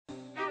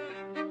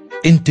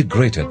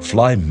Integrated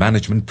Fly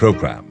Management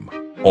Program,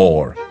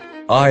 or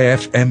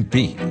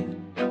IFMP,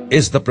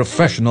 is the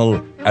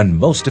professional and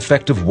most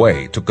effective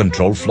way to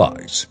control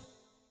flies.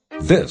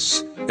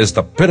 This is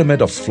the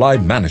pyramid of fly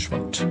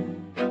management.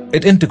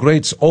 It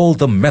integrates all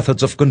the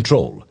methods of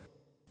control: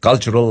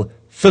 cultural,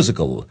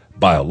 physical,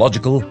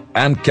 biological,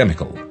 and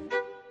chemical.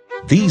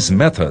 These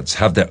methods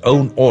have their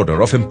own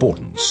order of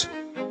importance.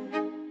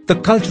 The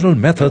cultural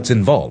methods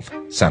involve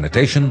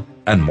sanitation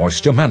and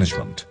moisture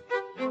management.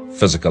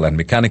 Physical and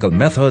mechanical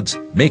methods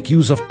make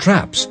use of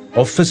traps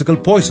or physical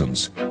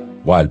poisons,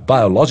 while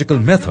biological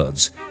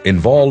methods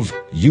involve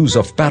use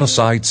of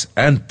parasites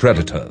and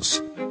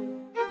predators.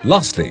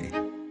 Lastly,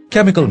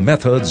 chemical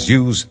methods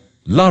use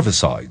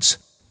larvicides,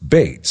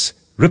 baits,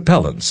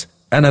 repellents,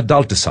 and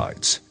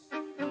adulticides.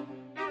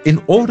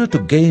 In order to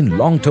gain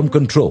long-term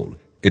control,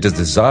 it is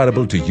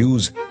desirable to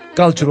use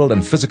cultural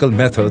and physical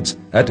methods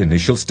at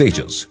initial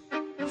stages,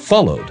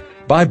 followed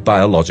by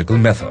biological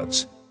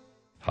methods.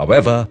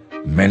 However,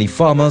 many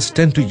farmers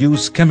tend to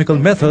use chemical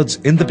methods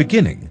in the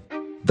beginning,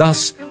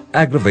 thus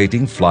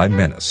aggravating fly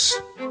menace.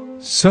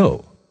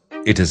 So,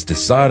 it is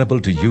desirable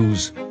to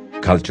use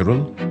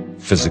cultural,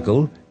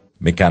 physical,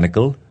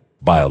 mechanical,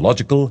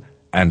 biological,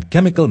 and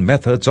chemical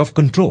methods of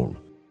control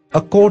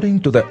according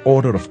to their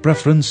order of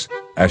preference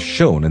as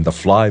shown in the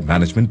fly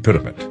management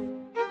pyramid.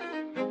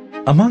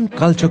 Among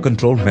culture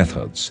control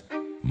methods,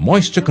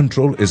 moisture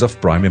control is of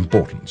prime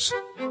importance.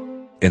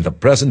 In the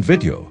present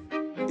video,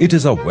 it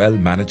is a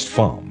well-managed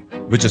farm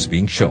which is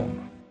being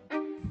shown.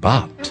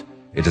 But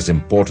it is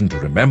important to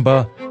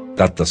remember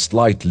that the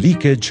slight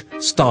leakage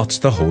starts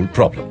the whole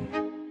problem.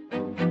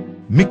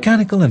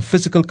 Mechanical and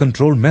physical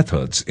control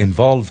methods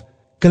involve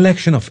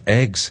collection of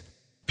eggs,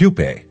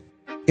 pupae,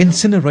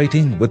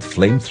 incinerating with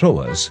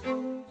flamethrowers,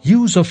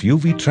 use of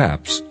UV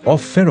traps or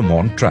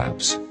pheromone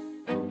traps,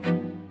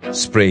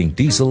 spraying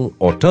diesel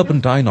or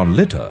turpentine on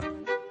litter,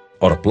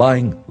 or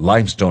applying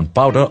limestone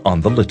powder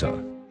on the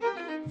litter.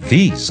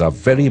 These are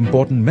very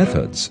important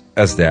methods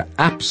as they are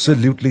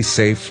absolutely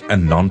safe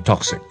and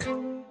non-toxic.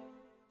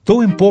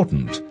 Though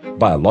important,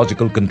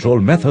 biological control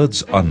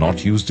methods are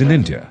not used in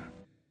India.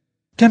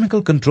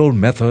 Chemical control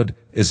method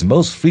is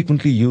most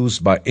frequently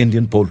used by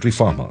Indian poultry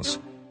farmers,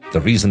 the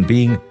reason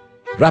being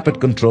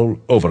rapid control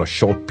over a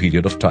short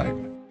period of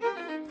time.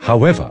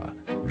 However,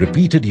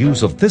 repeated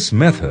use of this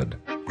method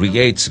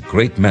creates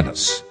great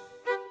menace.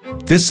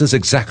 This is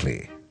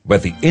exactly where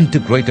the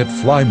Integrated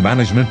Fly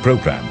Management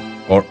Program,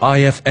 or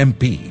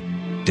IFMP,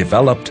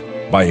 developed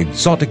by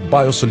Exotic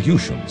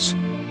Biosolutions,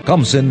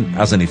 comes in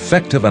as an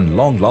effective and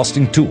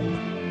long-lasting tool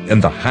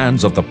in the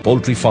hands of the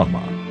poultry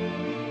farmer.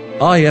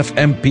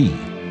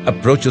 IFMP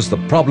approaches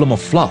the problem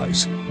of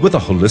flies with a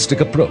holistic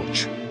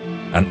approach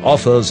and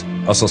offers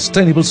a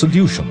sustainable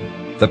solution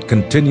that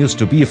continues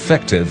to be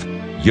effective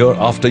year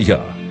after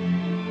year.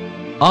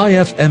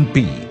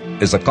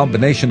 IFMP is a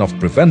combination of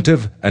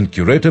preventive and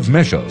curative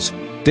measures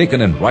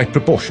taken in right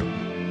proportion.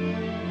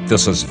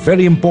 This is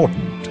very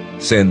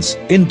important since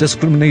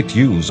indiscriminate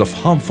use of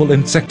harmful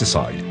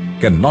insecticide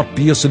cannot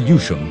be a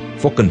solution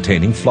for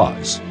containing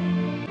flies.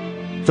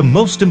 The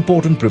most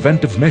important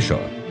preventive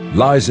measure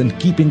lies in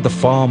keeping the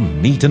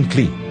farm neat and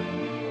clean.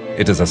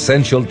 It is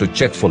essential to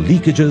check for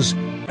leakages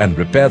and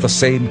repair the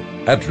same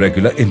at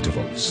regular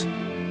intervals.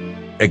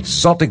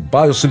 Exotic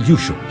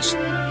Biosolutions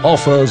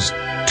offers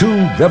two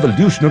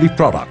revolutionary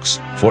products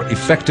for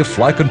effective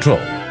fly control: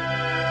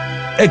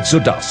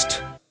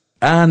 Exodust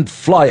and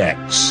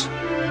FlyX.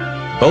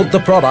 Both the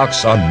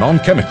products are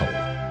non-chemical,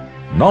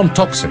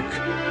 non-toxic,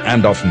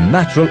 and of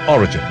natural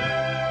origin,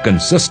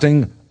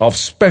 consisting of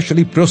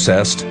specially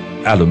processed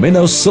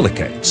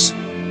aluminosilicates.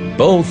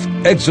 Both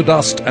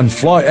Exodust and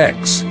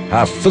FlyX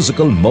have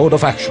physical mode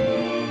of action.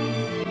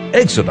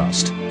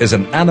 Exodust is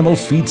an animal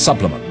feed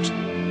supplement.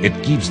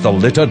 It keeps the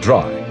litter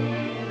dry.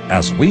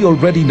 As we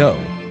already know,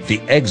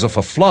 the eggs of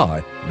a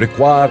fly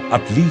require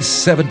at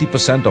least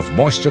 70% of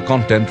moisture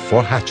content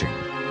for hatching.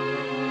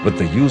 With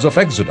the use of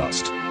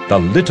Exodust, the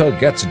litter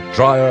gets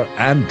drier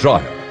and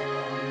drier.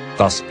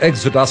 Thus,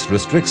 Exodust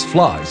restricts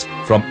flies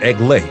from egg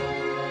laying.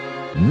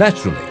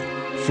 Naturally,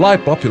 fly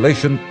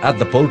population at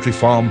the poultry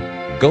farm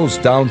goes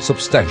down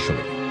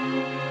substantially.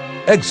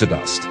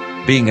 Exodust,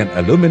 being an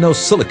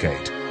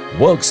aluminosilicate,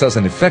 works as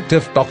an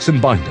effective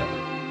toxin binder.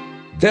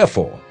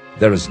 Therefore,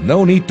 there is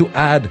no need to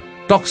add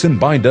toxin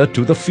binder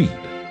to the feed.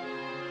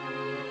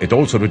 It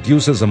also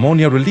reduces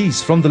ammonia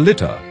release from the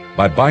litter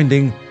by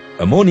binding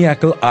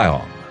ammoniacal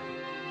ion.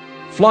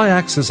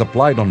 FlyX is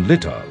applied on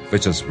litter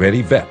which is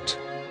very wet.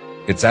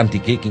 Its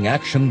anti-caking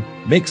action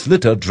makes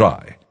litter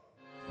dry.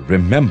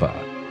 Remember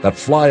that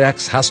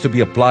FlyX has to be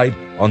applied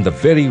on the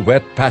very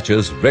wet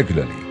patches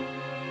regularly.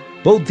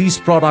 Both these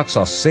products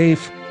are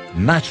safe,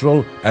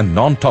 natural, and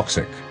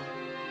non-toxic.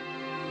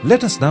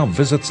 Let us now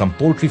visit some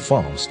poultry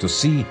farms to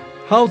see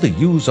how the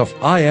use of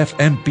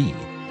IFMP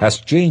has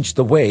changed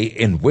the way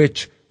in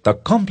which the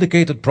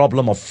complicated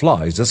problem of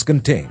flies is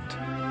contained.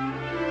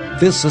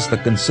 This is the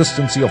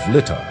consistency of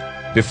litter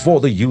before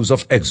the use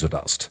of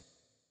Exodust.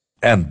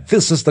 And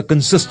this is the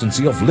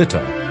consistency of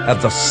litter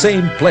at the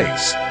same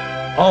place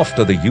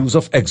after the use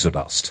of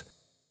exodust.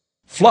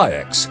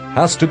 Fly-X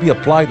has to be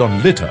applied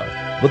on litter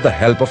with the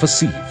help of a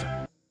sieve.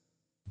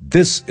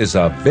 This is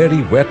a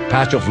very wet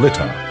patch of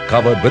litter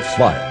covered with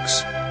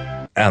Fly-X.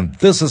 And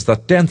this is the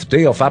 10th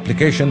day of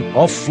application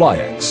of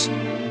Fly-X.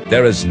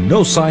 There is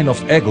no sign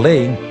of egg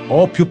laying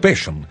or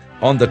pupation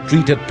on the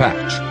treated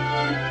patch.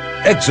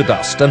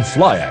 Exodust and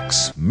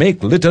Fly-X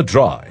make litter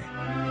dry,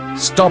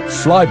 stop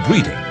fly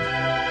breeding,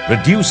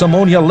 reduce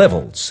ammonia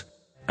levels,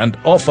 and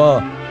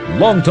offer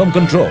long-term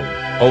control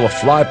over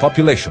fly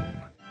population.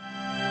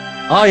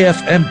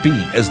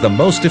 IFMP is the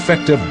most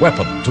effective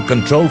weapon to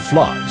control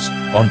flies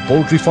on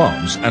poultry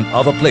farms and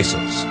other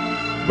places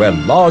where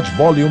large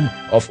volume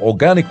of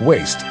organic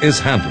waste is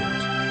handled.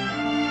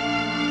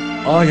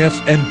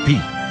 IFMP,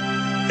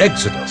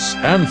 Exodus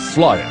and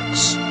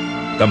Fly-X,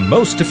 the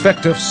most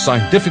effective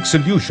scientific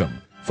solution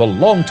for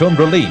long-term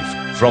relief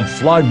from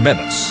fly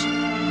menace.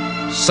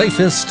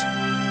 Safest,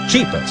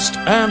 cheapest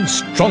and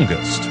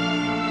strongest.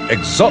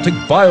 Exotic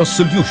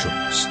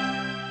biosolutions.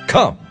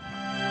 Come,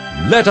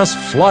 let us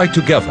fly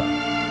together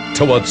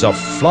towards a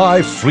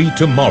fly-free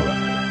tomorrow.